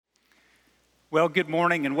Well, good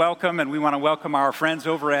morning and welcome, and we want to welcome our friends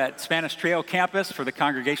over at Spanish Trail Campus for the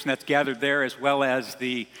congregation that's gathered there, as well as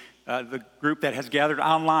the group that has gathered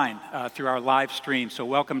online through our live stream. So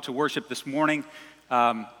welcome to worship this morning.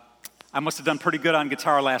 I must have done pretty good on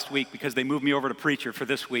guitar last week because they moved me over to preacher for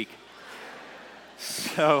this week.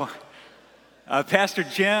 So Pastor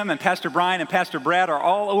Jim and Pastor Brian and Pastor Brad are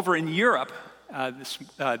all over in Europe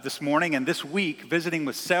this morning and this week, visiting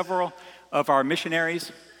with several of our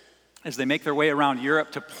missionaries as they make their way around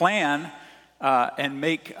Europe to plan and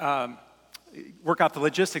work out the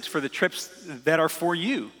logistics for the trips that are for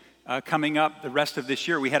you coming up the rest of this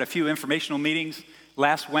year. We had a few informational meetings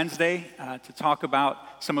last Wednesday to talk about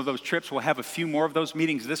some of those trips. We'll have a few more of those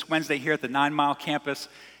meetings this Wednesday here at the 9 Mile campus,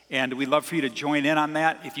 and we'd love for you to join in on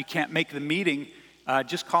that. If you can't make the meeting,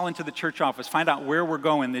 just call into the church office, find out where we're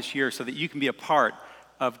going this year so that you can be a part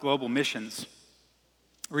of global missions.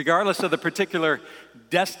 Regardless of the particular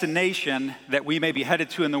destination that we may be headed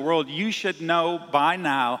to in the world, you should know by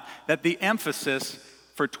now that the emphasis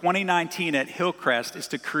for 2019 at Hillcrest is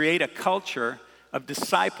to create a culture of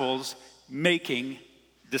disciples making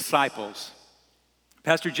disciples.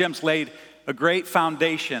 Pastor Jim's laid a great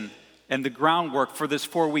foundation and the groundwork for this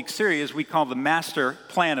 4-week series we call the Master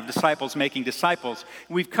Plan of Disciples Making Disciples.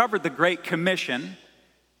 We've covered the Great Commission,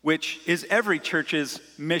 which is every church's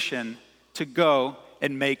mission to go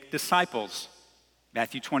and make disciples.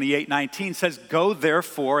 Matthew 28:19 says, "Go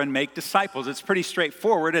therefore and make disciples." It's pretty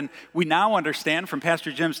straightforward, and we now understand from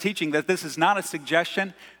Pastor Jim's teaching that this is not a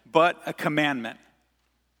suggestion, but a commandment.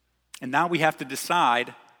 And now we have to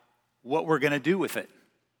decide what we're going to do with it.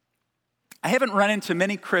 I haven't run into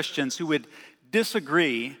many Christians who would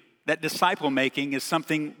disagree that disciple making is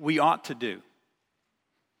something we ought to do.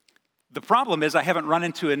 The problem is I haven't run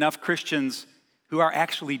into enough Christians who are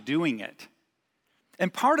actually doing it.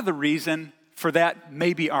 And part of the reason for that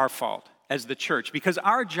may be our fault as the church, because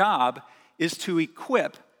our job is to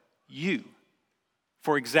equip you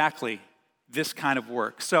for exactly this kind of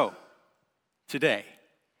work. So, today,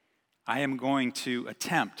 I am going to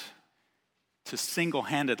attempt to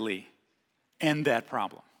single-handedly end that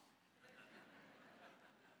problem.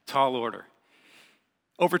 Tall order.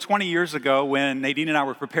 Over 20 years ago, when Nadine and I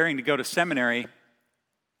were preparing to go to seminary,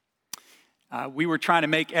 we were trying to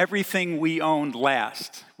make everything we owned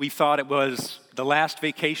last. We thought it was the last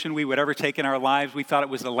vacation we would ever take in our lives. We thought it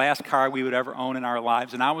was the last car we would ever own in our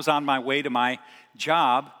lives. And I was on my way to my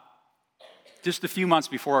job just a few months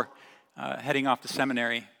before heading off to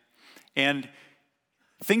seminary. And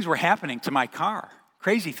things were happening to my car,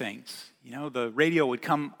 crazy things. You know, the radio would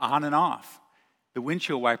come on and off. The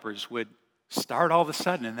windshield wipers would start all of a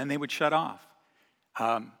sudden, and then they would shut off.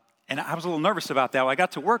 And I was a little nervous about that. Well, I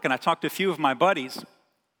got to work, and I talked to a few of my buddies,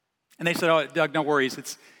 and they said, "Oh, Doug, no worries.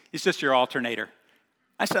 It's just your alternator."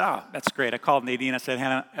 I said, "Oh, that's great." I called Nadine. I said,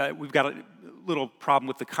 "Hannah, we've got a little problem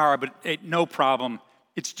with the car, but no problem.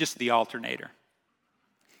 It's just the alternator."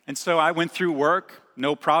 And so I went through work,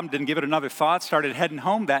 no problem, didn't give it another thought, started heading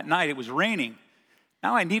home that night. It was raining.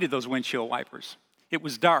 Now I needed those windshield wipers. It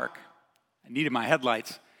was dark. I needed my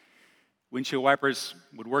headlights. Windshield wipers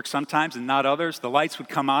would work sometimes and not others. The lights would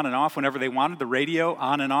come on and off whenever they wanted, the radio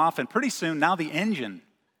on and off, and pretty soon now the engine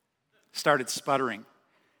started sputtering.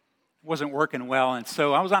 It wasn't working well, and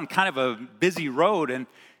so I was on kind of a busy road, and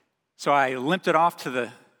so I limped it off to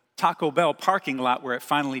the Taco Bell parking lot where it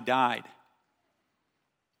finally died.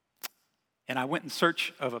 And I went in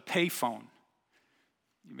search of a payphone.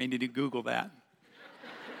 You may need to Google that.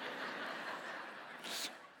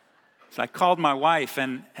 So I called my wife,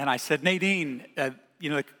 and I said, "Nadine,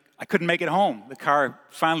 I couldn't make it home. The car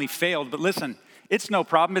finally failed, but listen, it's no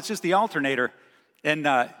problem. It's just the alternator. And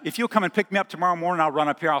if you'll come and pick me up tomorrow morning, I'll run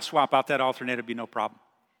up here. I'll swap out that alternator. It'll be no problem."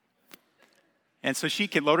 And so she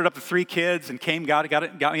loaded up the 3 kids and came, got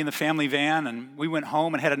me in the family van, and we went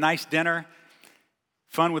home and had a nice dinner.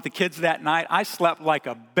 Fun with the kids that night. I slept like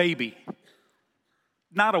a baby.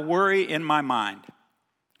 Not a worry in my mind.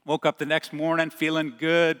 Woke up the next morning feeling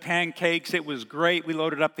good, pancakes, it was great. We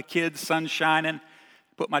loaded up the kids, sun shining,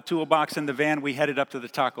 put my toolbox in the van, we headed up to the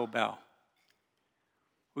Taco Bell.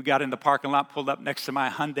 We got in the parking lot, pulled up next to my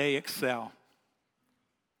Hyundai Excel.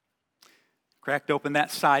 Cracked open that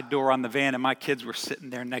side door on the van, and my kids were sitting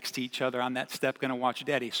there next to each other on that step, gonna watch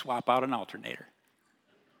Daddy swap out an alternator.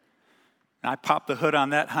 And I popped the hood on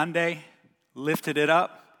that Hyundai, lifted it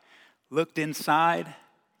up, looked inside,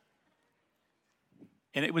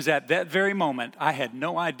 and it was at that very moment I had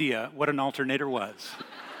no idea what an alternator was.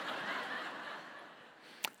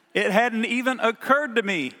 It hadn't even occurred to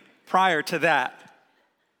me prior to that.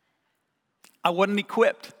 I wasn't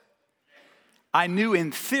equipped. I knew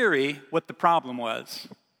in theory what the problem was.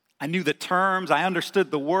 I knew the terms, I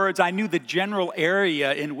understood the words, I knew the general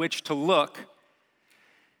area in which to look,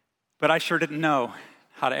 but I sure didn't know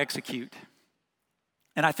how to execute.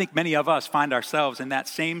 And I think many of us find ourselves in that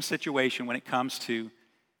same situation when it comes to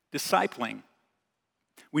discipling.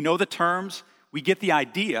 We know the terms, we get the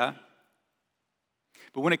idea,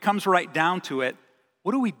 but when it comes right down to it,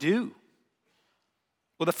 what do we do?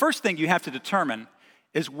 Well, the first thing you have to determine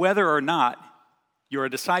is whether or not you're a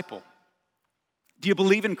disciple. Do you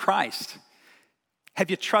believe in Christ?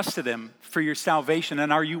 Have you trusted him for your salvation?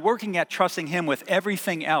 And are you working at trusting him with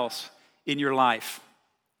everything else in your life?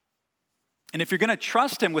 And if you're going to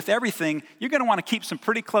trust him with everything, you're going to want to keep some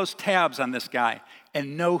pretty close tabs on this guy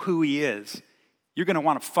and know who he is. You're going to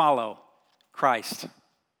want to follow Christ.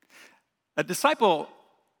 A disciple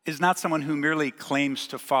is not someone who merely claims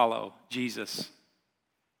to follow Jesus.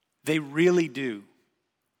 They really do.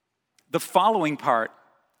 The following part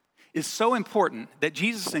is so important that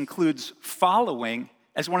Jesus includes following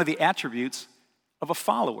as one of the attributes of a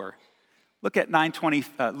follower. Look at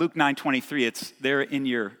Luke 9:23. It's there in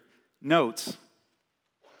your notes.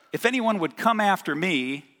 If anyone would come after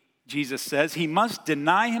me, Jesus says, he must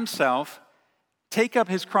deny himself, take up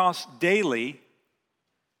his cross daily,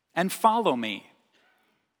 and follow me.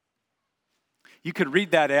 You could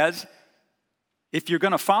read that as, if you're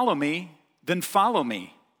going to follow me, then follow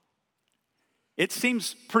me. It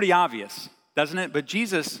seems pretty obvious, doesn't it? But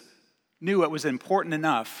Jesus knew it was important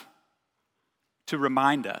enough to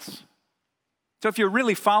remind us. So if you're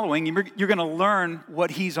really following, you're going to learn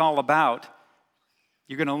what he's all about.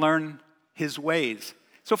 You're going to learn his ways.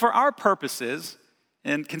 So for our purposes,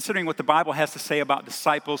 and considering what the Bible has to say about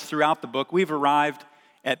disciples throughout the book, we've arrived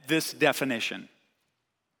at this definition.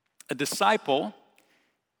 A disciple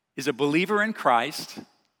is a believer in Christ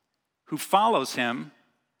who follows him,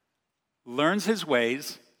 learns his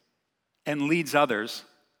ways, and leads others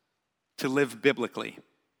to live biblically.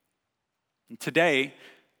 And today,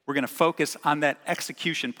 we're going to focus on that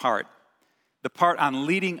execution part, the part on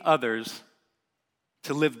leading others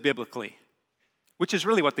to live biblically, which is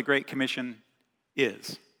really what the Great Commission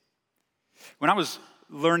is. When I was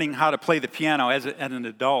learning how to play the piano as an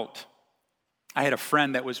adult, I had a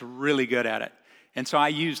friend that was really good at it. And so I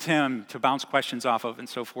used him to bounce questions off of and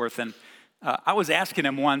so forth. And I was asking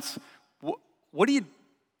him once, what do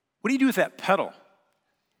you do with that pedal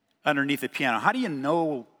underneath the piano? How do you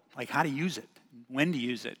know, how to use it, when to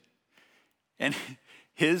use it? And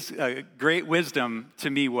his great wisdom to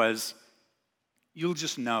me was, you'll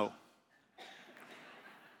just know.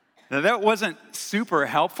 Now, that wasn't super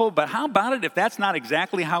helpful, but how about it if that's not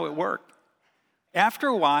exactly how it worked? After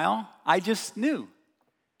a while, I just knew.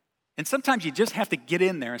 And sometimes you just have to get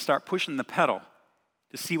in there and start pushing the pedal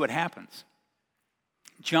to see what happens.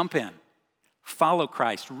 Jump in. Follow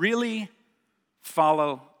Christ. Really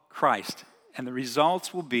follow Christ. And the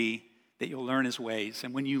results will be that you'll learn his ways.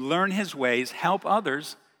 And when you learn his ways, help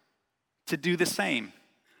others to do the same.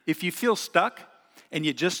 If you feel stuck and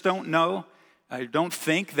you just don't know, don't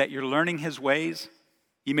think that you're learning his ways,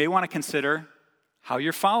 you may want to consider how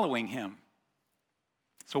you're following him.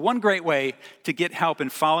 So one great way to get help in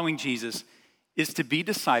following Jesus is to be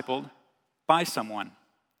discipled by someone.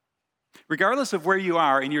 Regardless of where you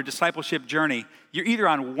are in your discipleship journey, you're either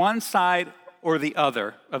on one side or the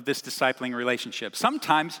other of this discipling relationship.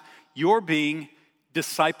 Sometimes you're being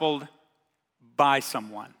discipled by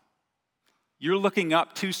someone. You're looking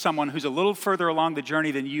up to someone who's a little further along the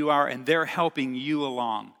journey than you are, and they're helping you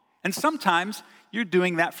along. And sometimes you're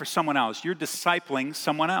doing that for someone else. You're discipling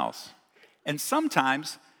someone else. And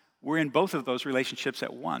sometimes we're in both of those relationships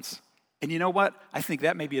at once. And you know what? I think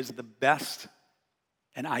that maybe is the best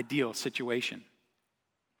and ideal situation.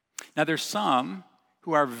 Now, there's some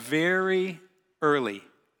who are very early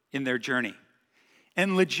in their journey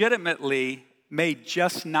and legitimately may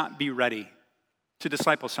just not be ready to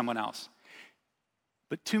disciple someone else.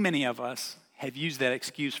 But too many of us have used that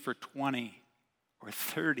excuse for 20 or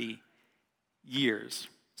 30 years.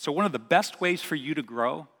 So one of the best ways for you to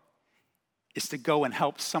grow is to go and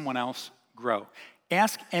help someone else grow.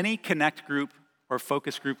 Ask any connect group or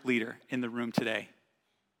focus group leader in the room today.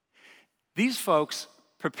 These folks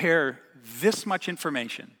prepare this much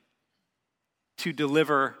information to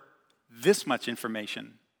deliver this much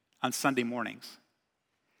information on Sunday mornings.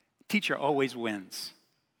 Teacher always wins.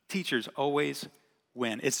 Teachers always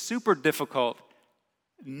win. It's super difficult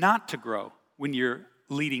not to grow when you're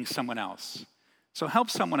leading someone else. So help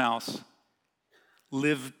someone else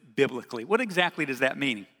live biblically. What exactly does that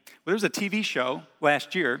mean? Well, there was a TV show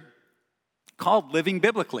last year called Living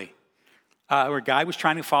Biblically, where a guy was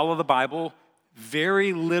trying to follow the Bible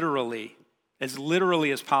very literally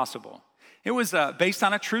as possible. It was based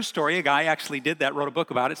on a true story. A guy actually did that, wrote a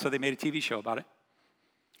book about it, so they made a TV show about it.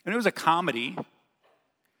 And it was a comedy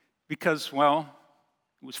because, well,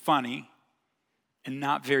 it was funny and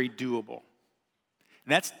not very doable.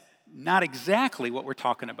 And that's not exactly what we're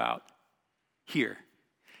talking about here.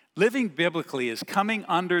 Living biblically is coming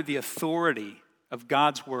under the authority of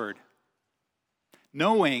God's word,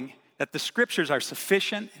 knowing that the scriptures are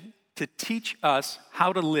sufficient to teach us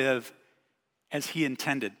how to live as he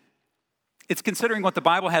intended. It's considering what the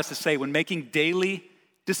Bible has to say when making daily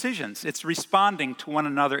decisions. It's responding to one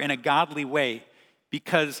another in a godly way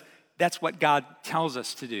because that's what God tells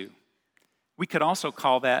us to do. We could also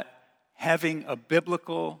call that having a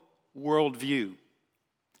biblical worldview.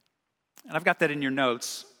 And I've got that in your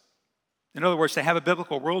notes. In other words, to have a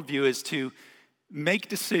biblical worldview is to make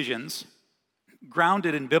decisions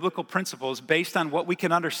grounded in biblical principles based on what we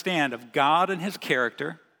can understand of God and his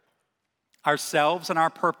character, ourselves and our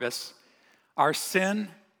purpose, our sin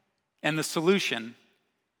and the solution,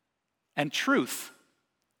 and truth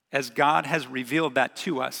as God has revealed that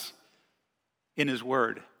to us in his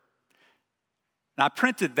word. And I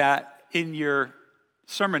printed that in your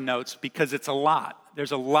sermon notes because it's a lot.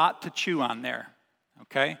 There's a lot to chew on there,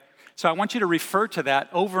 okay? So I want you to refer to that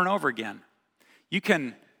over and over again. You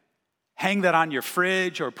can hang that on your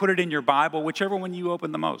fridge or put it in your Bible, whichever one you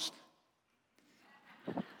open the most.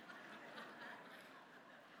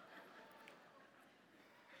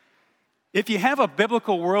 If you have a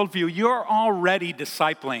biblical worldview, you're already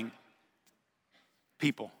discipling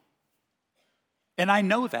people. And I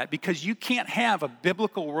know that because you can't have a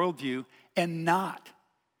biblical worldview and not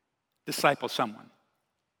disciple someone.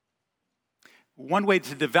 One way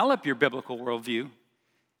to develop your biblical worldview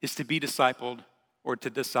is to be discipled or to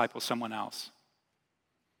disciple someone else.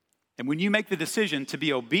 And when you make the decision to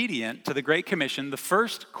be obedient to the Great Commission, the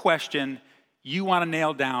first question you want to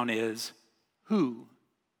nail down is, who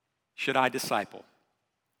should I disciple?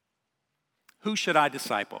 Who should I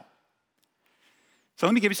disciple? So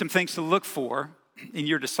let me give you some things to look for in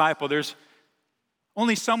your disciple. There's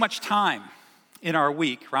only so much time in our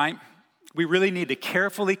week, right? We really need to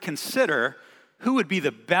carefully consider who would be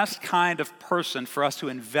the best kind of person for us to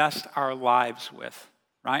invest our lives with,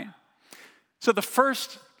 right? So the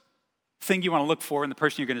first thing you want to look for in the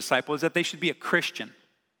person you're going to disciple is that they should be a Christian.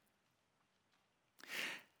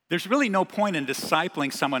 There's really no point in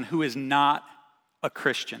discipling someone who is not a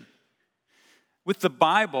Christian. With the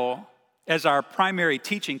Bible as our primary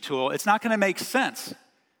teaching tool, it's not going to make sense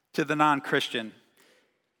to the non-Christian.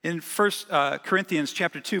 In 1 Corinthians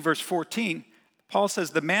chapter 2, verse 14, Paul says,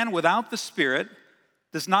 the man without the Spirit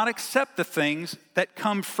does not accept the things that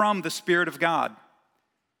come from the Spirit of God,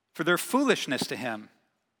 for they're foolishness to him,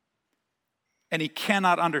 and he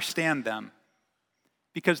cannot understand them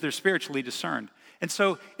because they're spiritually discerned. And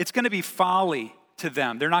so it's going to be folly to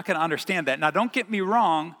them. They're not going to understand that. Now, don't get me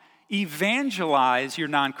wrong, evangelize your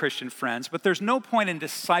non-Christian friends, but there's no point in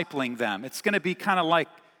discipling them. It's going to be kind of like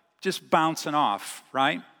just bouncing off,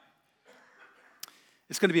 right?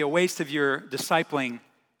 It's going to be a waste of your discipling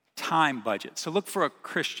time budget. So look for a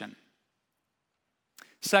Christian.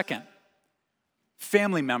 Second,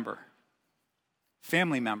 family member.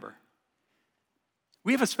 Family member.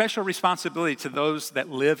 We have a special responsibility to those that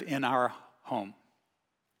live in our home.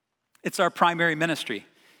 It's our primary ministry.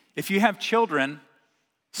 If you have children,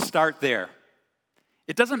 start there.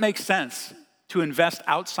 It doesn't make sense to invest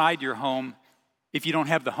outside your home if you don't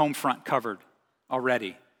have the home front covered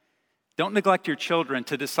already. Don't neglect your children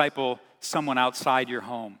to disciple someone outside your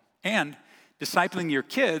home. And discipling your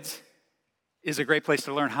kids is a great place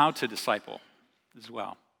to learn how to disciple as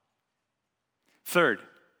well. Third,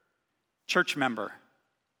 church member.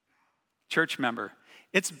 Church member.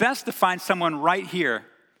 It's best to find someone right here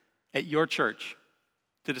at your church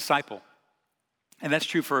to disciple. And that's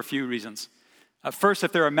true for a few reasons. First,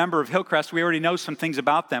 if they're a member of Hillcrest, we already know some things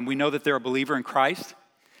about them. We know that they're a believer in Christ.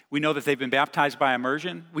 We know that they've been baptized by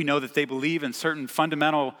immersion. We know that they believe in certain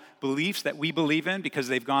fundamental beliefs that we believe in because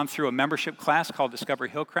they've gone through a membership class called Discovery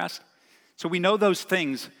Hillcrest. So we know those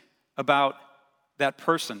things about that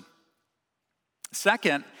person.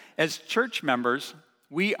 Second, as church members,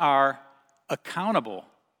 we are accountable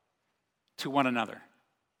to one another.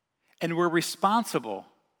 And we're responsible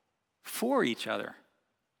for each other.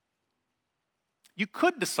 You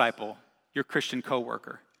could disciple your Christian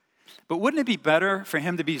coworker, but wouldn't it be better for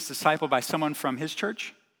him to be discipled by someone from his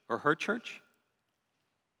church or her church?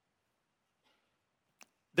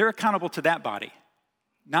 They're accountable to that body,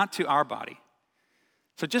 not to our body.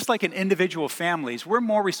 So just like in individual families, we're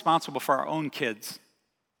more responsible for our own kids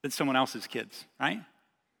than someone else's kids, right?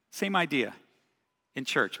 Same idea in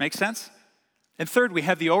church. Make sense? And third, we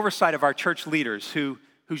have the oversight of our church leaders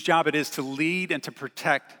whose job it is to lead and to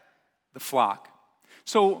protect the flock.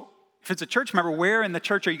 So if it's a church member, where in the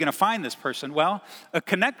church are you going to find this person? Well, a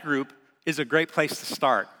connect group is a great place to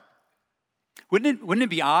start. Wouldn't it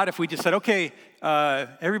be odd if we just said, okay,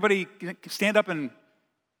 everybody stand up and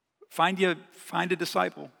find a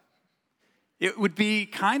disciple? It would be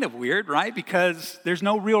kind of weird, right? Because there's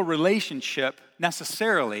no real relationship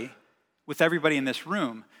necessarily with everybody in this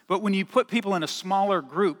room. But when you put people in a smaller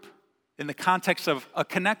group, in the context of a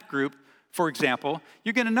connect group, for example,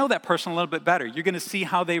 you're going to know that person a little bit better. You're going to see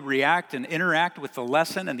how they react and interact with the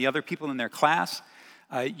lesson and the other people in their class.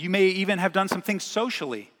 You may even have done some things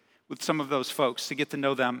socially with some of those folks to get to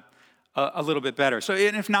know them a little bit better. So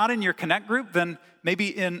and if not in your connect group, then maybe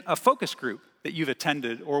in a focus group that you've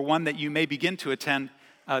attended or one that you may begin to attend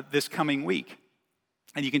this coming week.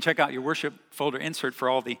 And you can check out your worship folder insert for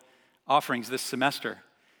all the offerings this semester.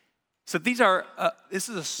 So this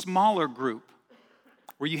is a smaller group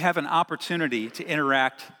where you have an opportunity to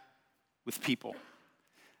interact with people.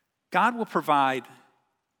 God will provide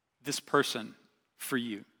this person for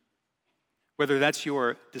you, whether that's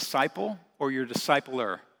your disciple or your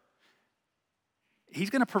discipler. He's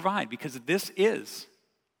going to provide because this is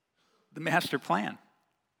the master plan.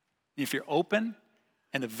 If you're open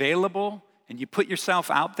and available and you put yourself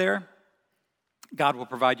out there, God will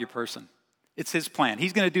provide your person. It's his plan.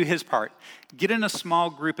 He's going to do his part. Get in a small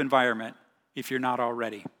group environment if you're not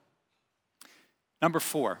already. Number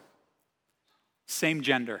 4, same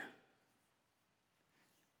gender.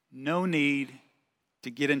 No need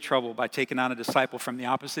to get in trouble by taking on a disciple from the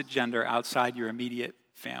opposite gender outside your immediate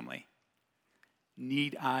family.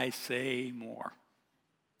 Need I say more?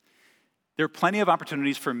 There are plenty of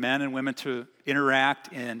opportunities for men and women to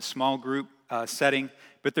interact in small group setting,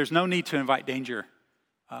 but there's no need to invite danger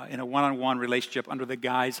in a one-on-one relationship under the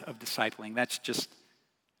guise of discipling. That's just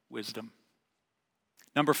wisdom.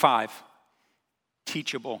 Number 5,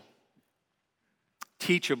 teachable.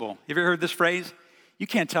 Teachable. Have you ever heard this phrase? You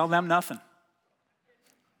can't tell them nothing.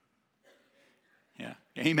 Yeah,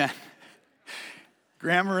 amen.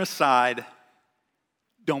 Grammar aside,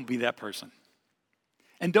 don't be that person.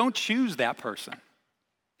 And don't choose that person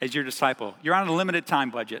as your disciple. You're on a limited time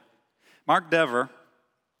budget. Mark Dever,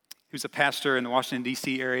 who's a pastor in the Washington,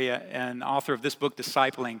 D.C. area and author of this book,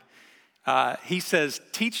 Discipling, he says,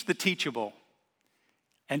 teach the teachable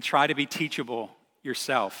and try to be teachable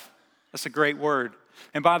yourself. That's a great word.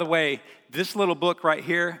 And by the way, this little book right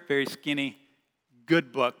here, very skinny,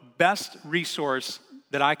 good book, best resource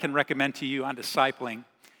that I can recommend to you on discipling.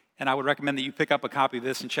 And I would recommend that you pick up a copy of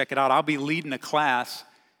this and check it out. I'll be leading a class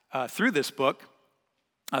through this book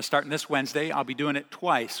starting this Wednesday. I'll be doing it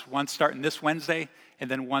twice, once starting this Wednesday and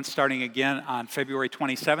then once starting again on February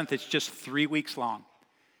 27th. It's just 3 weeks long.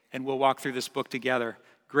 And we'll walk through this book together.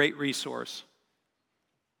 Great resource.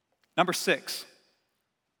 Number 6,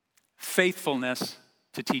 faithfulness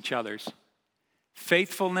to teach others.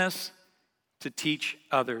 Faithfulness to teach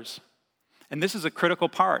others. And this is a critical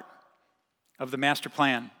part of the master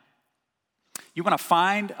plan. You want to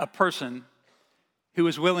find a person who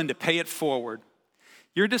is willing to pay it forward.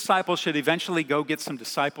 Your disciples should eventually go get some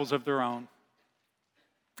disciples of their own.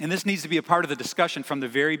 And this needs to be a part of the discussion from the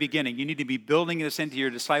very beginning. You need to be building this into your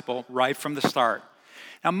disciple right from the start.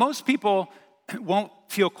 Now, most people won't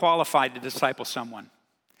feel qualified to disciple someone.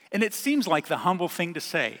 And it seems like the humble thing to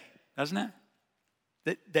say, doesn't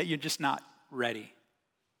it? That you're just not ready.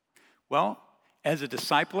 Well, as a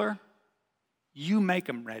discipler, you make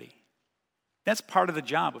them ready. That's part of the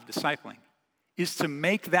job of discipling, is to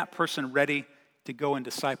make that person ready to go and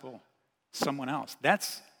disciple someone else.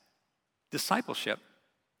 That's discipleship.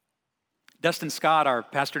 Dustin Scott, our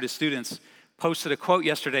pastor to students, posted a quote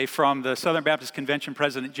yesterday from the Southern Baptist Convention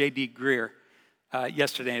President J.D. Greer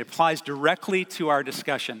yesterday. It applies directly to our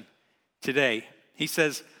discussion today. He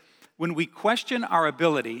says, when we question our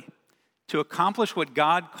ability to accomplish what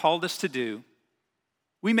God called us to do,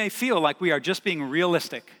 we may feel like we are just being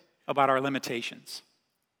realistic about our limitations.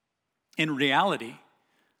 In reality,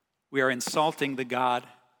 we are insulting the God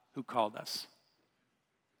who called us.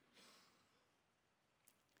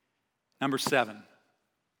 Number 7,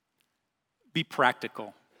 be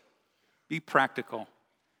practical. Be practical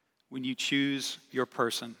when you choose your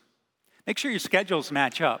person. Make sure your schedules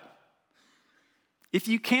match up. If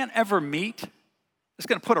you can't ever meet, it's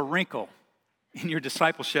going to put a wrinkle in your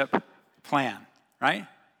discipleship plan, right?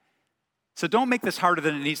 So don't make this harder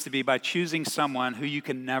than it needs to be by choosing someone who you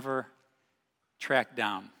can never track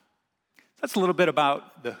down. That's a little bit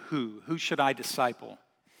about the who. Who should I disciple?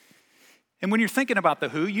 And when you're thinking about the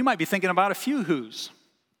who, you might be thinking about a few who's.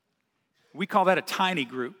 We call that a tiny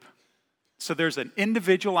group. So there's an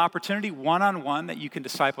individual opportunity, one-on-one, that you can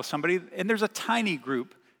disciple somebody, and there's a tiny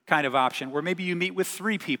group kind of option where maybe you meet with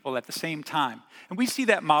 3 people at the same time. And we see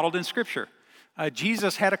that modeled in Scripture.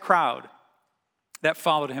 Jesus had a crowd that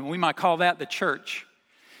followed him. We might call that the church.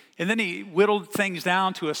 And then he whittled things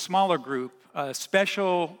down to a smaller group, a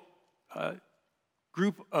special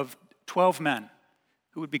group of 12 men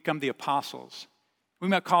who would become the apostles. We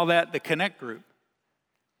might call that the Connect group.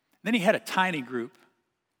 Then he had a tiny group,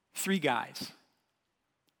 3 guys,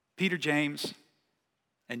 Peter, James,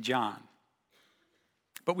 and John.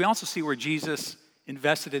 But we also see where Jesus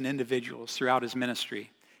invested in individuals throughout his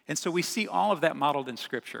ministry. And so we see all of that modeled in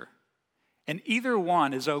Scripture. And either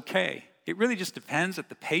one is okay. It really just depends at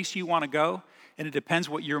the pace you want to go, and it depends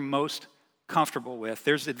what you're most comfortable with.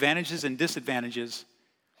 There's advantages and disadvantages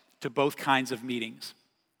to both kinds of meetings.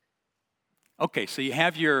 Okay, so you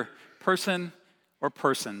have your person or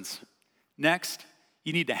persons. Next,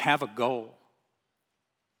 you need to have a goal.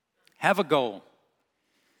 Have a goal.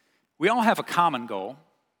 We all have a common goal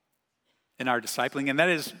in our discipling, and that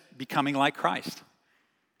is becoming like Christ.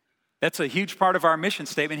 That's a huge part of our mission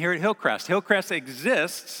statement here at Hillcrest. Hillcrest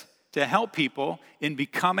exists to help people in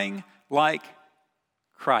becoming like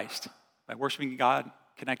Christ by worshiping God,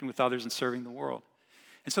 connecting with others, and serving the world.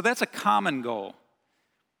 And so that's a common goal.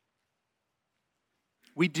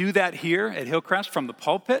 We do that here at Hillcrest from the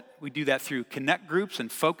pulpit. We do that through connect groups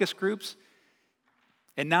and focus groups.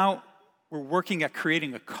 And now we're working at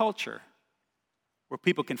creating a culture where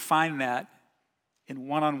people can find that in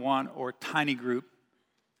one-on-one or tiny group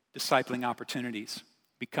discipling opportunities,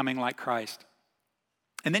 becoming like Christ.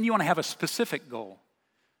 And then you want to have a specific goal,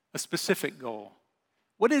 a specific goal.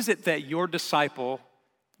 What is it that your disciple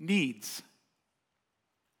needs?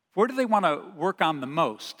 Where do they want to work on the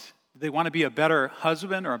most? Do they want to be a better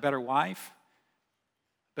husband or a better wife?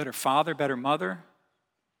 A better father, better mother?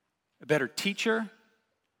 A better teacher?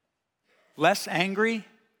 Less angry?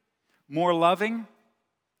 More loving?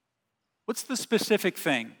 What's the specific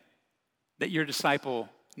thing that your disciple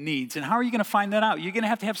needs? And how are you going to find that out? You're going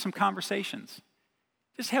to have some conversations.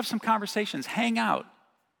 Just have some conversations. Hang out.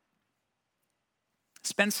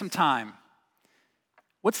 Spend some time.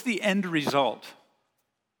 What's the end result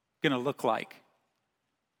going to look like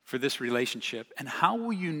for this relationship? And how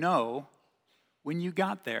will you know when you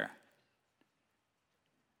got there?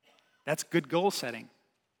 That's good goal setting,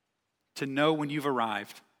 to know when you've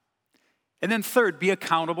arrived. And then third, be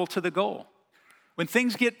accountable to the goal. When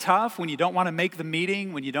things get tough, when you don't want to make the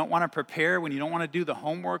meeting, when you don't want to prepare, when you don't want to do the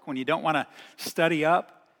homework, when you don't want to study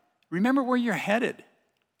up, remember where you're headed.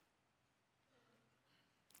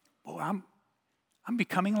 Oh, I'm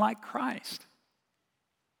becoming like Christ.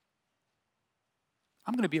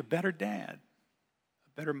 I'm going to be a better dad,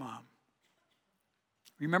 a better mom.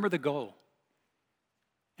 Remember the goal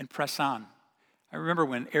and press on. I remember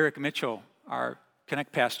when Eric Mitchell, our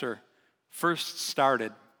Connect pastor, first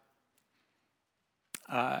started,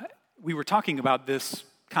 we were talking about this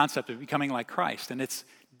concept of becoming like Christ, and it's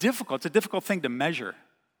difficult. It's a difficult thing to measure,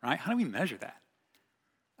 right? How do we measure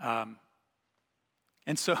that?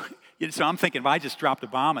 And so I'm thinking, if I just dropped a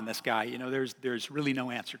bomb on this guy, there's really no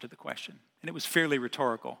answer to the question. And it was fairly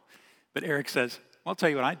rhetorical. But Eric says, well, I'll tell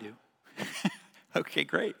you what I do. Okay,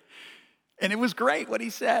 great. And it was great what he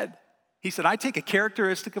said. He said, I take a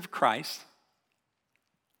characteristic of Christ,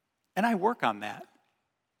 and I work on that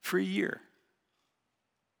for a year.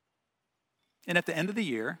 And at the end of the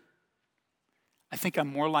year, I think I'm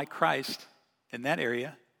more like Christ in that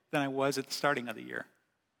area than I was at the starting of the year.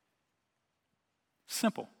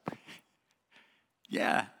 Simple.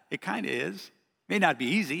 Yeah, it kind of is. May not be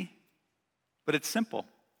easy, but it's simple.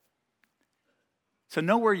 So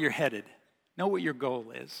know where you're headed. Know what your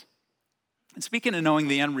goal is. And speaking of knowing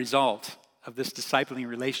the end result of this discipling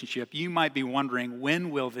relationship, you might be wondering,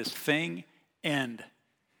 when will this thing end?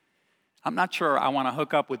 I'm not sure I want to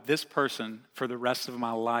hook up with this person for the rest of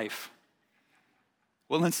my life.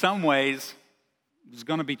 Well, in some ways, it's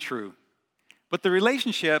going to be true. But the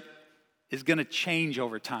relationship is going to change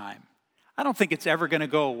over time. I don't think it's ever going to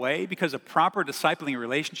go away, because a proper discipling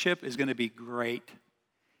relationship is going to be great.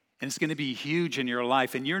 And it's going to be huge in your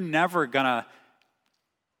life. And you're never going to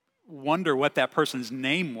wonder what that person's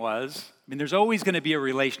name was. I mean, there's always going to be a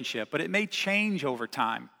relationship, but it may change over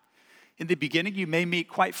time. In the beginning, you may meet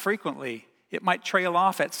quite frequently. It might trail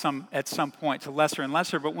off at some point to lesser and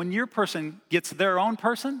lesser, but when your person gets their own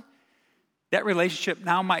person, that relationship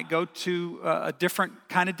now might go to a different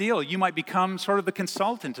kind of deal. You might become sort of the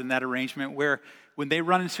consultant in that arrangement, where when they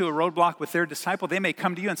run into a roadblock with their disciple, they may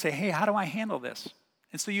come to you and say, hey, how do I handle this?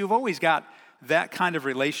 And so you've always got that kind of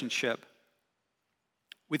relationship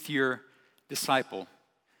with your disciple.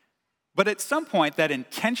 But at some point, that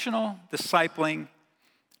intentional discipling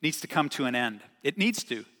needs to come to an end. It needs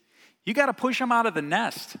to. You got to push them out of the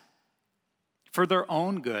nest for their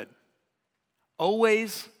own good.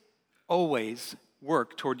 Always, always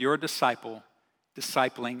work toward your discipling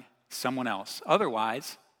someone else.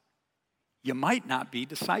 Otherwise, you might not be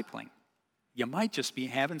discipling. You might just be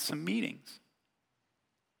having some meetings.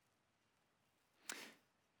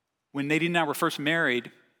 When Nadine and I were first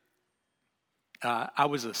married, I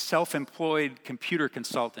was a self-employed computer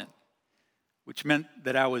consultant, which meant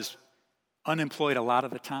that I was unemployed a lot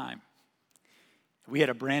of the time. We had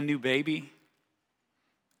a brand new baby,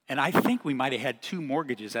 and I think we might have had 2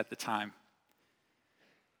 mortgages at the time,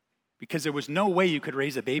 because there was no way you could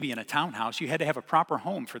raise a baby in a townhouse. You had to have a proper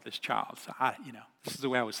home for this child. So this is the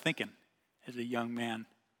way I was thinking as a young man.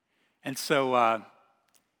 And so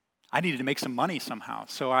I needed to make some money somehow.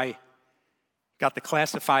 So I got the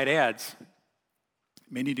classified ads.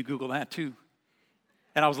 You may need to Google that too.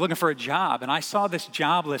 And I was looking for a job, and I saw this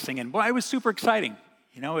job listing, and boy, it was super exciting.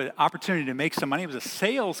 An opportunity to make some money. It was a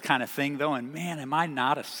sales kind of thing, though, and man, am I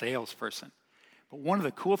not a salesperson. But one of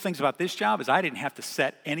the cool things about this job is I didn't have to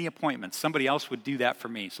set any appointments. Somebody else would do that for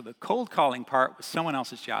me. So the cold calling part was someone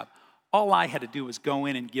else's job. All I had to do was go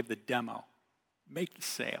in and give the demo, make the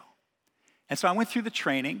sale. And so I went through the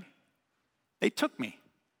training. They took me.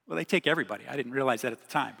 Well, they take everybody. I didn't realize that at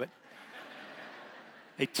the time, but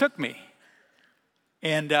they took me.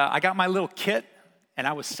 And I got my little kit, and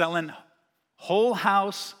I was selling whole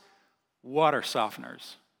house water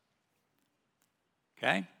softeners.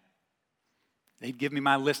 Okay? They'd give me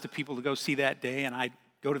my list of people to go see that day, and I'd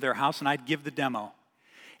go to their house and I'd give the demo.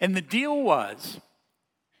 And the deal was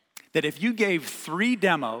that if you gave 3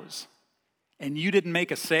 demos and you didn't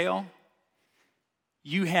make a sale,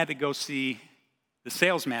 you had to go see the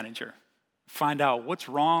sales manager, find out what's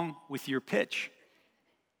wrong with your pitch,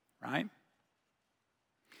 right?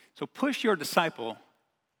 So push your disciple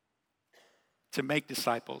to make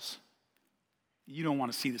disciples. You don't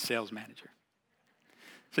want to see the sales manager.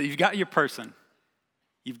 So you've got your person.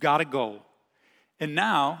 You've got a goal. And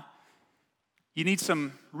now you need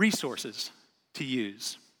some resources to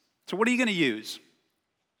use. So what are you going to use?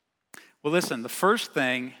 Well, listen, the first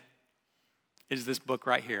thing is this book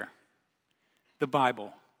right here, the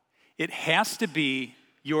Bible. It has to be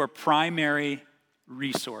your primary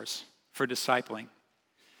resource for discipling.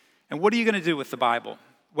 And what are you going to do with the Bible?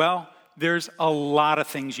 Well, there's a lot of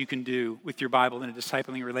things you can do with your Bible in a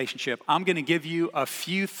discipling relationship. I'm going to give you a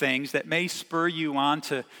few things that may spur you on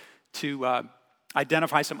to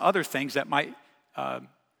identify some other things that might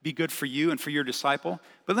be good for you and for your disciple.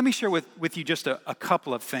 But let me share with you just a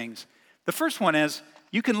couple of things. The first one is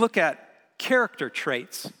you can look at character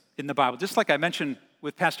traits in the Bible, just like I mentioned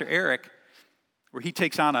with Pastor Eric, where he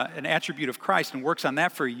takes on an attribute of Christ and works on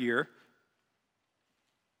that for a year.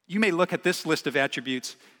 You may look at this list of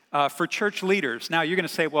attributes for church leaders. Now, you're going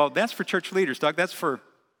to say, well, that's for church leaders, Doug. That's for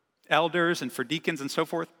elders and for deacons and so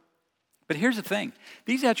forth. But here's the thing.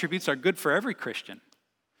 These attributes are good for every Christian.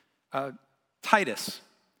 Titus,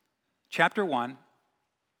 chapter 1,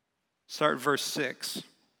 start verse 6.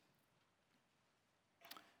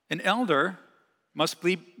 An elder must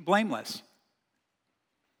be blameless.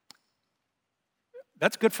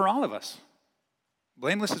 That's good for all of us.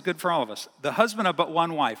 Blameless is good for all of us. The husband of but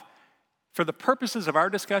one wife. For the purposes of our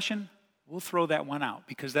discussion, we'll throw that one out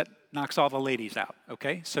because that knocks all the ladies out,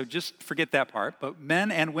 okay? So just forget that part. But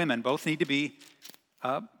men and women both need to be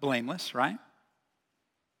blameless, right?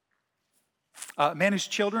 A man whose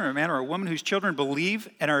children, or a man or a woman whose children believe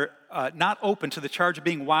and are not open to the charge of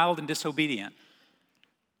being wild and disobedient.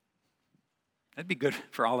 That'd be good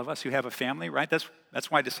for all of us who have a family, right? That's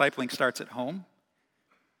why discipling starts at home.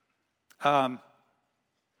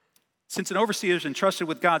 Since an overseer is entrusted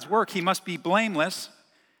with God's work, he must be blameless,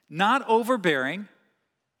 not overbearing,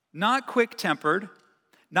 not quick-tempered,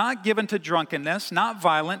 not given to drunkenness, not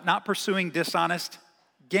violent, not pursuing dishonest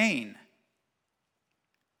gain.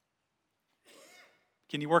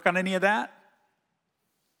 Can you work on any of that?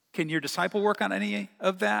 Can your disciple work on any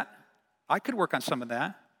of that? I could work on some of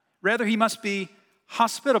that. Rather, he must be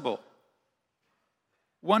hospitable,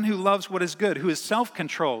 one who loves what is good, who is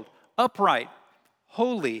self-controlled, upright,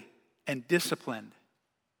 holy, and disciplined.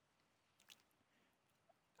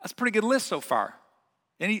 That's a pretty good list so far.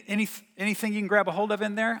 Anything you can grab a hold of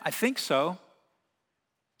in there? I think so.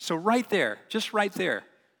 So right there, just right there.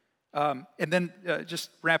 And then just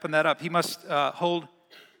wrapping that up, he must hold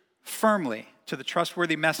firmly to the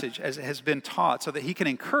trustworthy message as it has been taught so that he can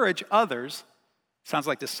encourage others, sounds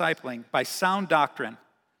like discipling, by sound doctrine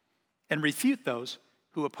and refute those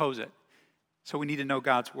who oppose it. So we need to know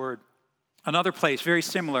God's word. Another place, very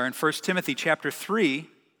similar, in 1 Timothy chapter 3,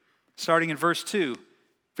 starting in verse 2.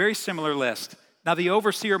 Very similar list. Now the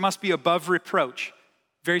overseer must be above reproach.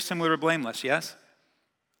 Very similar to blameless, yes?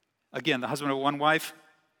 Again, the husband of one wife,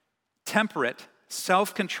 temperate,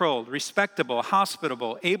 self-controlled, respectable,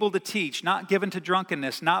 hospitable, able to teach, not given to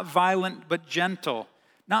drunkenness, not violent but gentle,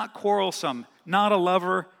 not quarrelsome, not a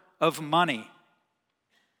lover of money.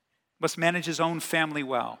 Must manage his own family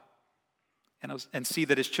well and see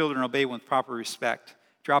that his children obey with proper respect.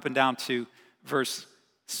 Dropping down to verse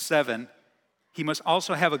 7, he must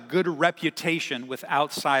also have a good reputation with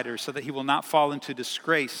outsiders so that he will not fall into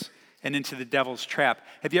disgrace and into the devil's trap.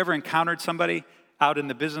 Have you ever encountered somebody out in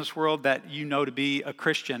the business world that you know to be a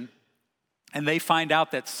Christian, and they find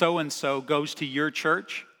out that so-and-so goes to your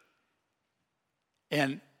church,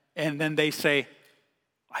 and then they say,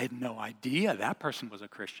 I had no idea that person was a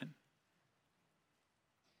Christian.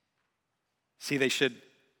 See, they should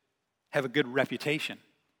have a good reputation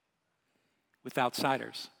with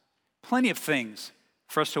outsiders. Plenty of things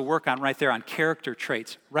for us to work on right there on character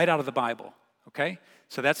traits, right out of the Bible, okay?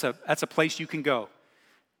 So that's a place you can go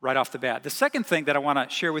right off the bat. The second thing that I want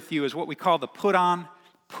to share with you is what we call the put on,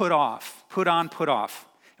 put off. Put on, put off.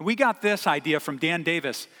 And we got this idea from Dan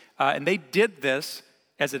Davis, and they did this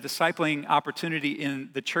as a discipling opportunity in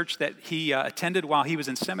the church that he attended while he was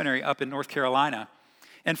in seminary up in North Carolina.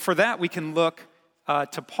 And for that, we can look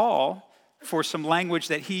to Paul for some language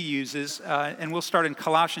that he uses, and we'll start in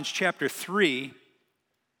Colossians chapter 3.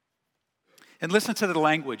 And listen to the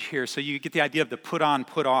language here so you get the idea of the put on,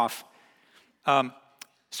 put off.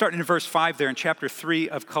 Starting in verse 5 there in chapter 3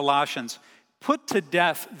 of Colossians. Put to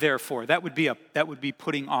death, therefore. That would be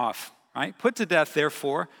putting off, right? Put to death,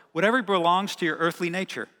 therefore, whatever belongs to your earthly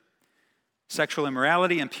nature. Sexual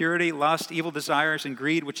immorality, impurity, lust, evil desires, and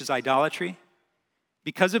greed, which is idolatry.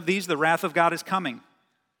 Because of these, the wrath of God is coming.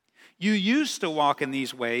 You used to walk in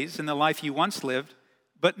these ways in the life you once lived,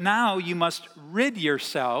 but now you must rid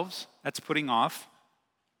yourselves, that's putting off,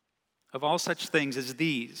 of all such things as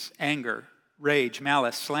these: anger, rage,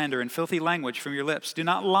 malice, slander, and filthy language from your lips. Do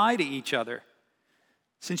not lie to each other,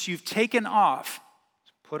 since you've taken off,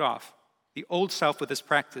 put off, the old self with its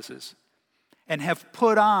practices, and have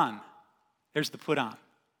put on, there's the put on,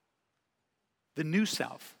 the new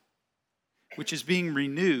self, which is being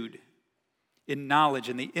renewed in knowledge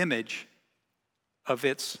in the image of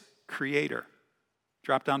its creator.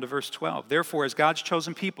 Drop down to verse 12. Therefore, as God's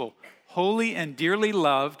chosen people, holy and dearly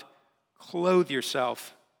loved, clothe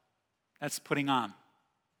yourself. That's putting on.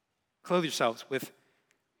 Clothe yourselves with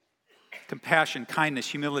compassion, kindness,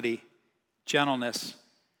 humility, gentleness,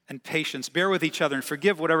 and patience. Bear with each other and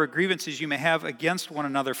forgive whatever grievances you may have against one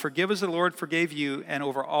another. Forgive as the Lord forgave you, and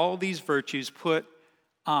over all these virtues put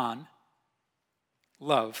on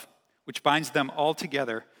love, which binds them all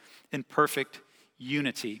together in perfect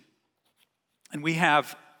unity. And we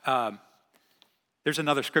have, there's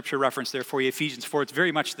another scripture reference there for you, Ephesians 4. It's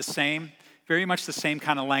very much the same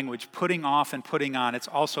kind of language, putting off and putting on. It's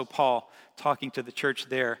also Paul talking to the church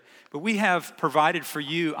there. But we have provided for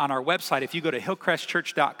you on our website, if you go to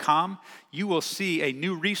hillcrestchurch.com, you will see a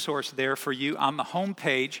new resource there for you on the home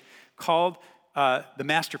page called the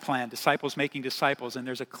Master Plan, Disciples Making Disciples. And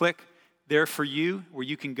there's a click there for you where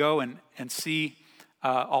you can go and see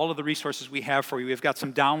all of the resources we have for you. We've got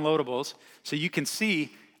some downloadables so you can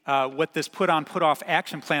see what this put on, put off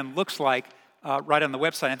action plan looks like right on the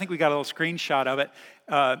website. I think we got a little screenshot of it,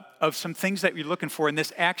 of some things that you're looking for in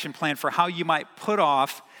this action plan for how you might put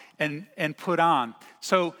off and put on.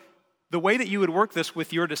 So the way that you would work this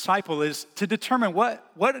with your disciple is to determine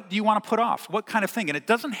what do you want to put off? What kind of thing? And it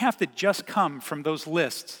doesn't have to just come from those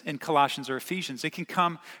lists in Colossians or Ephesians. It can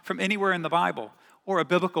come from anywhere in the Bible or a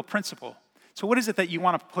biblical principle. So what is it that you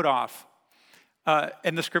want to put off?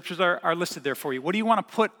 And the scriptures are listed there for you. What do you want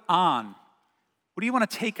to put on? What do you want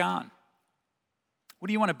to take on? What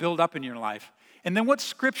do you want to build up in your life? And then what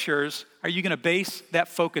scriptures are you going to base that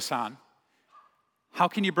focus on? How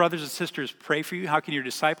can your brothers and sisters pray for you? How can your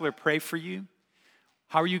discipler pray for you?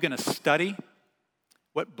 How are you going to study?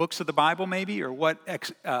 What books of the Bible maybe, or what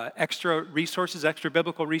extra resources, extra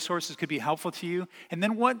biblical resources could be helpful to you? And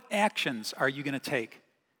then what actions are you going to take?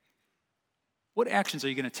 What actions are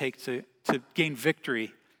you going to take to gain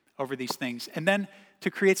victory over these things? And then to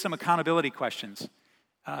create some accountability questions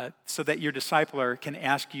so that your discipler can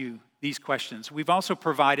ask you these questions. We've also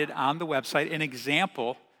provided on the website an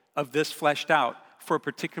example of this fleshed out for a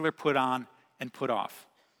particular put on and put off.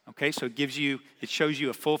 Okay, so it shows you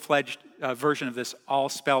a full-fledged version of this all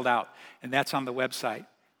spelled out, and that's on the website.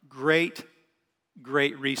 Great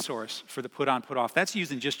resource for the put on, put off. That's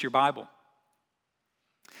used in just your Bible.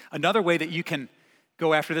 Another way that you can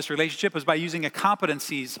go after this relationship is by using a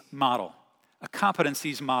competencies model. A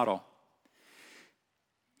competencies model.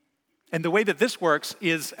 And the way that this works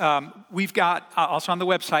is we've got, also on the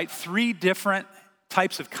website, 3 different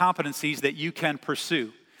types of competencies that you can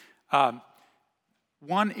pursue.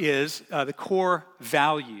 One is the core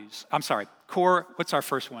values. What's our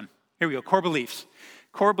first one? Here we go, core beliefs.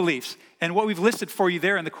 Core beliefs. And what we've listed for you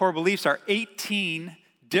there in the core beliefs are 18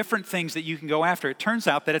 different things that you can go after. It turns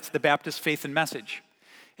out that it's the Baptist faith and message.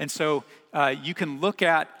 And so you can look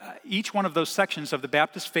at each one of those sections of the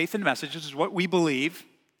Baptist faith and message. This is what we believe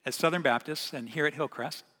as Southern Baptists and here at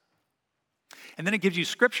Hillcrest. And then it gives you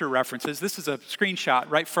scripture references. This is a screenshot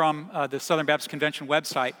right from the Southern Baptist Convention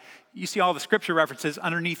website. You see all the scripture references.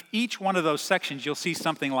 Underneath each one of those sections, you'll see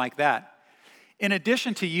something like that. In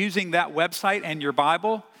addition to using that website and your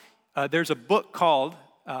Bible, there's a book called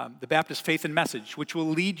The Baptist Faith and Message, which will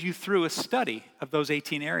lead you through a study of those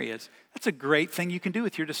 18 areas. That's a great thing you can do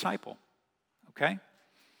with your disciple, okay?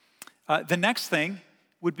 The next thing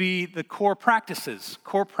would be the core practices.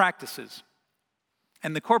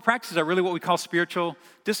 And the core practices are really what we call spiritual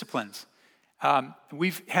disciplines.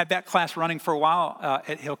 We've had that class running for a while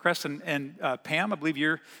at Hillcrest, and Pam, I believe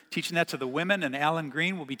you're teaching that to the women, and Alan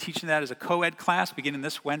Green will be teaching that as a co-ed class beginning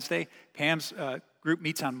this Wednesday. Pam's group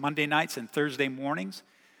meets on Monday nights and Thursday mornings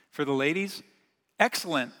for the ladies.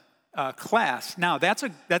 Excellent class. Now, that's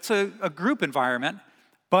a group environment,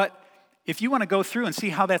 but if you want to go through and see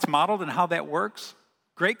how that's modeled and how that works,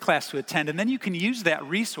 great class to attend. And then you can use that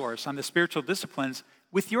resource on the spiritual disciplines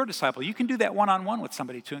with your disciple. You can do that one-on-one with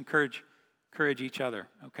somebody to encourage each other,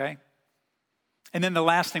 okay? And then the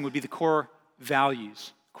last thing would be the core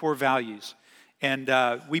values. And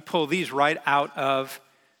we pull these right out of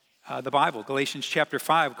the Bible. Galatians chapter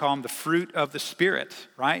 5, we call them the fruit of the Spirit,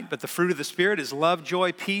 right? But the fruit of the Spirit is love,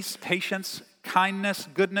 joy, peace, patience, kindness,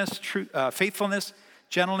 goodness, faithfulness,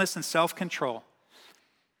 gentleness, and self-control.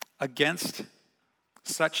 Against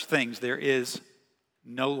such things there is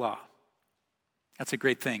no law. That's a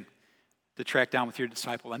great thing to track down with your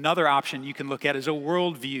disciple. Another option you can look at is a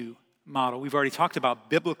worldview model. We've already talked about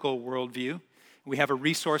biblical worldview. We have a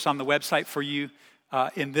resource on the website for you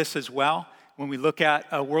in this as well. When we look at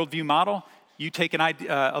a worldview model, you take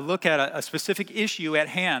a look at a specific issue at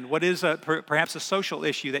hand. What is perhaps a social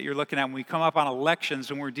issue that you're looking at when we come up on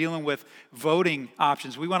elections and we're dealing with voting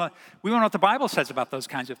options? We want to know what the Bible says about those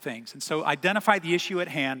kinds of things. And so identify the issue at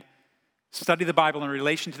hand, study the Bible in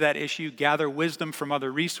relation to that issue, gather wisdom from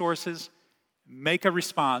other resources, make a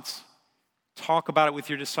response, talk about it with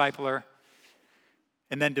your discipler,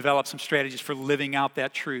 and then develop some strategies for living out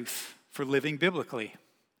that truth, for living biblically.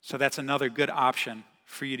 So that's another good option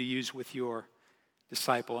for you to use with your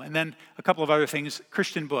disciple. And then a couple of other things,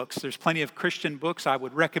 Christian books. There's plenty of Christian books. I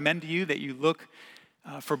would recommend to you that you look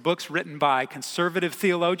for books written by conservative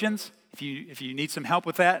theologians. If you need some help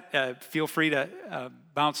with that, feel free to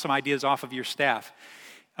bounce some ideas off of your staff.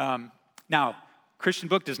 Now, Christian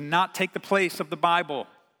book does not take the place of the Bible.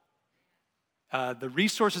 The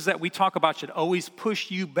resources that we talk about should always push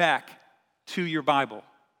you back to your Bible.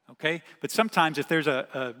 Okay? But sometimes if there's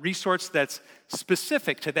a resource that's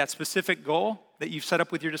specific to that specific goal that you've set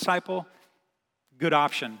up with your disciple, good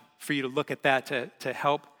option for you to look at that to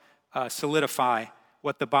help solidify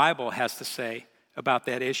what the Bible has to say about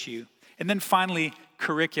that issue. And then finally,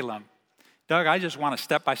 curriculum. Doug, I just want a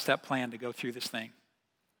step-by-step plan to go through this thing.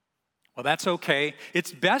 Well, that's okay.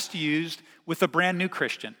 It's best used with a brand new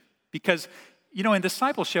Christian because, in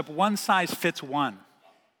discipleship, one size fits one.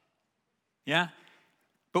 Yeah?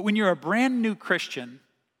 But when you're a brand new Christian,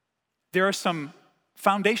 there are some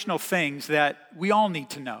foundational things that we all need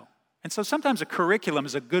to know. And so sometimes a curriculum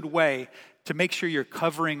is a good way to make sure you're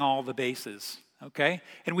covering all the bases, okay?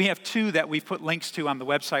 And we have 2 that we've put links to on the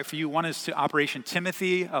website for you. One is to Operation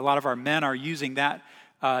Timothy. A lot of our men are using that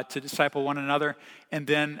to disciple one another. And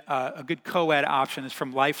then a good co-ed option is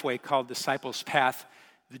from Lifeway called Disciples Path,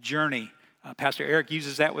 The Journey. Pastor Eric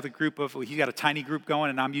uses that with a group he's got a tiny group going,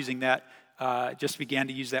 and I'm using that. Just began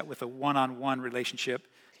to use that with a one-on-one relationship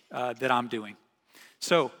that I'm doing.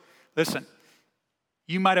 So, listen,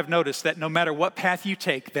 you might have noticed that no matter what path you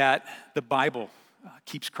take, that the Bible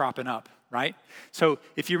keeps cropping up, right? So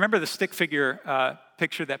if you remember the stick figure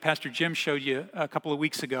picture that Pastor Jim showed you a couple of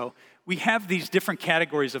weeks ago, we have these different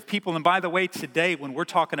categories of people. And by the way, today when we're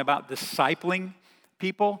talking about discipling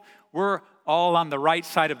people, we're all on the right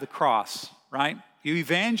side of the cross, right? You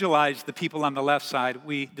evangelize the people on the left side.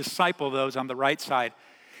 We disciple those on the right side.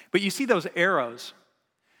 But you see those arrows.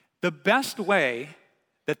 The best way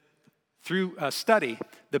that through study,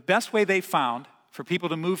 the best way they found for people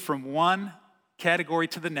to move from one category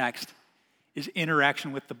to the next is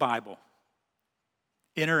interaction with the Bible.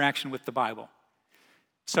 interaction with the Bible.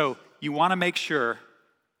 So you want to make sure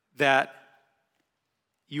that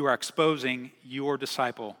you are exposing your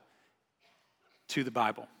disciple to the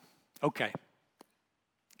Bible. Okay,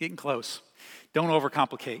 getting close. Don't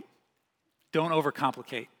overcomplicate. Don't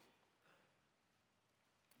overcomplicate.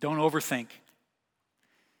 Don't overthink.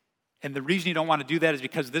 And the reason you don't want to do that is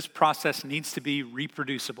because this process needs to be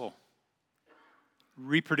reproducible.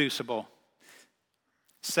 Reproducible.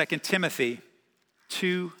 2 Timothy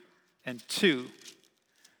 2:2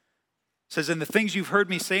 says, "And the things you've heard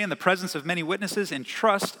me say in the presence of many witnesses,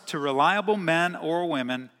 entrust to reliable men or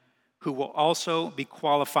women who will also be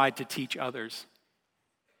qualified to teach others."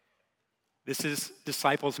 This is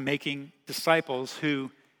disciples making disciples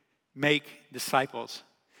who make disciples.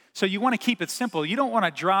 So you want to keep it simple. You don't want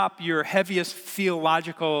to drop your heaviest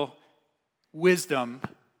theological wisdom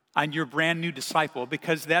on your brand new disciple,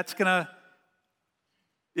 because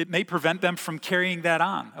it may prevent them from carrying that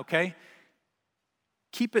on, okay?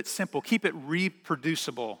 Keep it simple. Keep it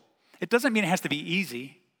reproducible. It doesn't mean it has to be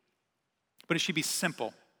easy, but it should be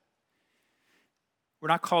simple. We're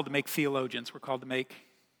not called to make theologians. We're called to make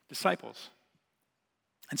disciples.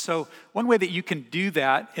 And so one way that you can do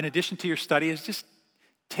that, in addition to your study, is just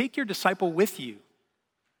take your disciple with you.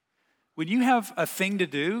 When you have a thing to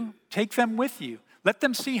do, take them with you. Let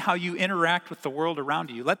them see how you interact with the world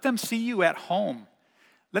around you. Let them see you at home.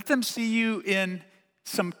 Let them see you in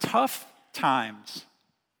some tough times.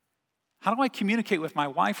 How do I communicate with my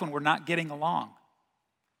wife when we're not getting along?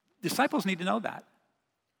 Disciples need to know that.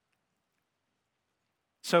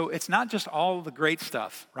 So it's not just all the great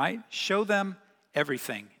stuff, right? Show them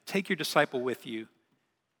everything. Take your disciple with you.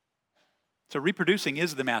 So reproducing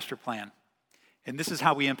is the master plan. And this is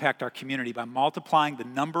how we impact our community, by multiplying the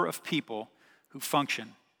number of people who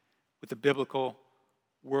function with a biblical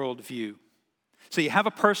worldview. So you have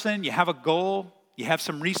a person, you have a goal, you have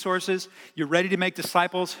some resources, you're ready to make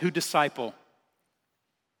disciples who disciple.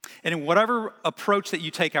 And in whatever approach that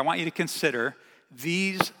you take, I want you to consider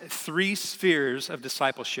these 3 spheres of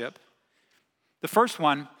discipleship. The first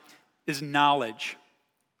one is knowledge.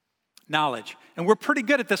 Knowledge. And we're pretty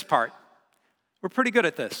good at this part. We're pretty good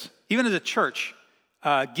at this. Even as a church,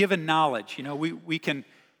 given knowledge. You know, we can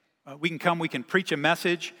come, we can preach a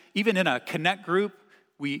message. Even in a connect group,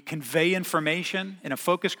 we convey information. In a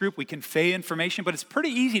focus group, we convey information. But it's pretty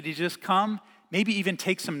easy to just come, maybe even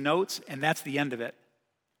take some notes, and that's the end of it.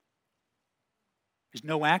 There's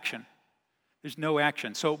no action. There's no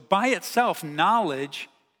action. So by itself, knowledge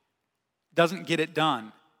doesn't get it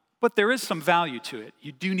done. But there is some value to it.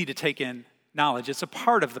 You do need to take in knowledge. It's a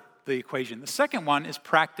part of the equation. The second one is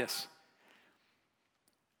practice.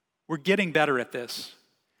 We're getting better at this.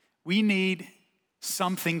 We need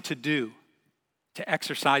something to do to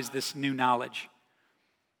exercise this new knowledge.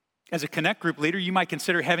 As a connect group leader, you might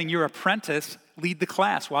consider having your apprentice lead the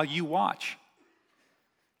class while you watch.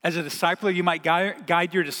 As a discipler, you might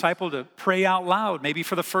guide your disciple to pray out loud, maybe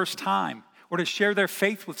for the first time, or to share their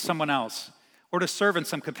faith with someone else, or to serve in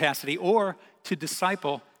some capacity, or to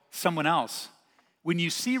disciple someone else. When you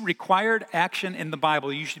see required action in the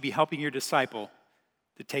Bible, you should be helping your disciple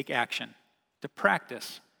to take action, to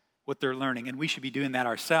practice what they're learning, and we should be doing that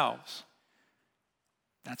ourselves.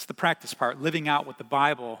 That's the practice part, living out what the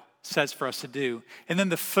Bible says for us to do. And then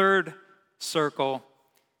the third circle,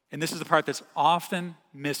 and this is the part that's often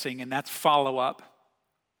missing, and that's follow-up.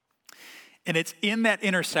 And it's in that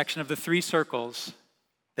intersection of the 3 circles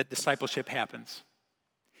that discipleship happens.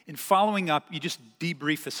 In following up, you just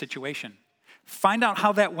debrief the situation. Find out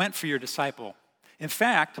how that went for your disciple. In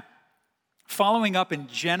fact, following up and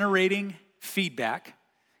generating feedback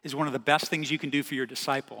is one of the best things you can do for your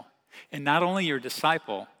disciple. And not only your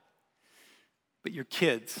disciple, but your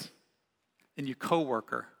kids and your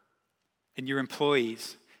coworker and your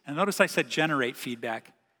employees. And notice I said generate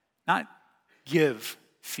feedback, not give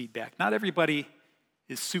feedback. Not everybody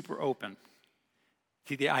is super open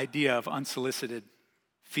to the idea of unsolicited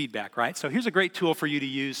feedback, right? So here's a great tool for you to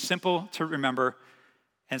use, simple to remember,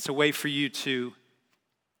 and it's a way for you to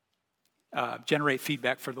generate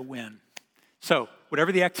feedback for the win. So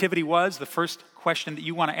whatever the activity was, the first question that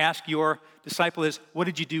you want to ask your disciple is, what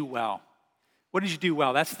did you do well? What did you do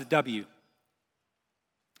well? That's the W.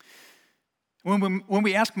 When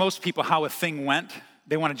we ask most people how a thing went,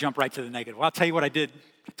 they want to jump right to the negative. Well, I'll tell you what I did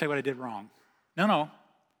wrong. No,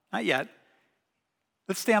 not yet.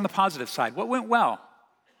 Let's stay on the positive side. What went well?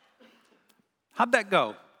 How'd that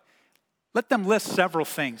go? Let them list several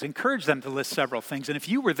things. Encourage them to list several things. And if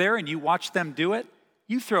you were there and you watched them do it,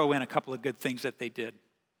 you throw in a couple of good things that they did.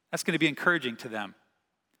 That's going to be encouraging to them.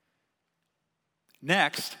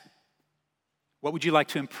 Next, what would you like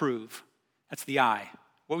to improve? That's the I.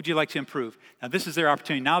 What would you like to improve? Now, this is their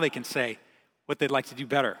opportunity. Now they can say what they'd like to do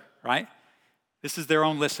better, right? This is their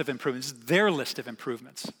own list of improvements. This is their list of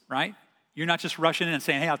improvements, right? You're not just rushing in and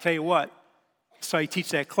saying, hey, I'll tell you what, so you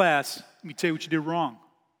teach that class, let me tell you what you did wrong.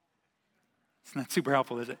 It's not super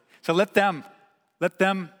helpful, is it? So let them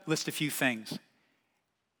list a few things.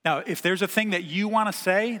 Now, if there's a thing that you want to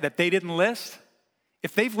say that they didn't list,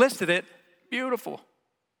 if they've listed it, beautiful.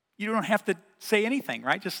 You don't have to say anything,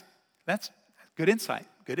 right? Just, that's good insight.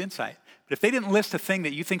 But if they didn't list a thing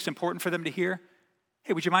that you think is important for them to hear,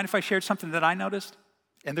 hey, would you mind if I shared something that I noticed?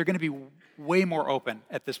 And they're going to be way more open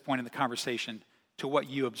at this point in the conversation to what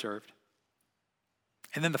you observed.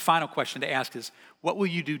 And then the final question to ask is, what will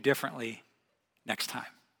you do differently next time?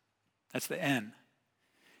 That's the N.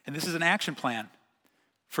 And this is an action plan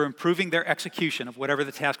for improving their execution of whatever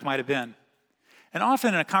the task might have been. And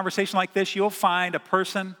often in a conversation like this, you'll find a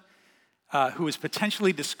person who is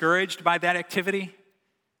potentially discouraged by that activity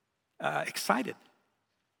excited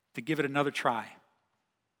to give it another try.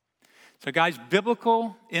 So guys,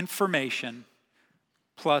 biblical information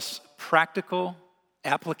plus practical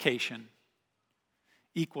application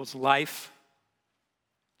equals life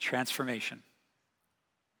transformation.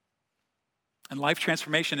 And life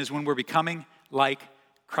transformation is when we're becoming like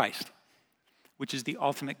Christ, which is the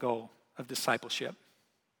ultimate goal of discipleship.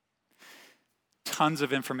 Tons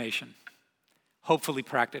of information, hopefully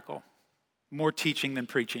practical, more teaching than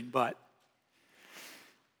preaching, but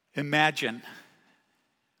imagine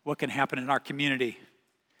what can happen in our community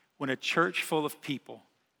when a church full of people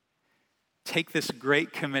take this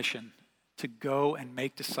great commission to go and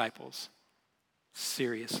make disciples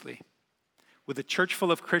seriously. With a church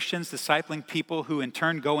full of Christians discipling people who in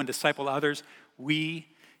turn go and disciple others, we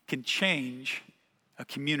can change a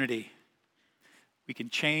community. We can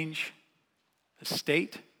change a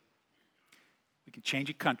state. We can change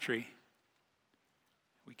a country.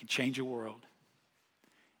 We can change a world.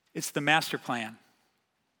 It's the master plan.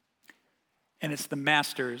 And it's the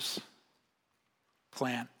master's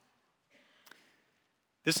plan.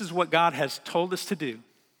 This is what God has told us to do.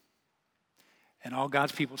 And all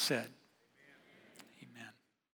God's people said,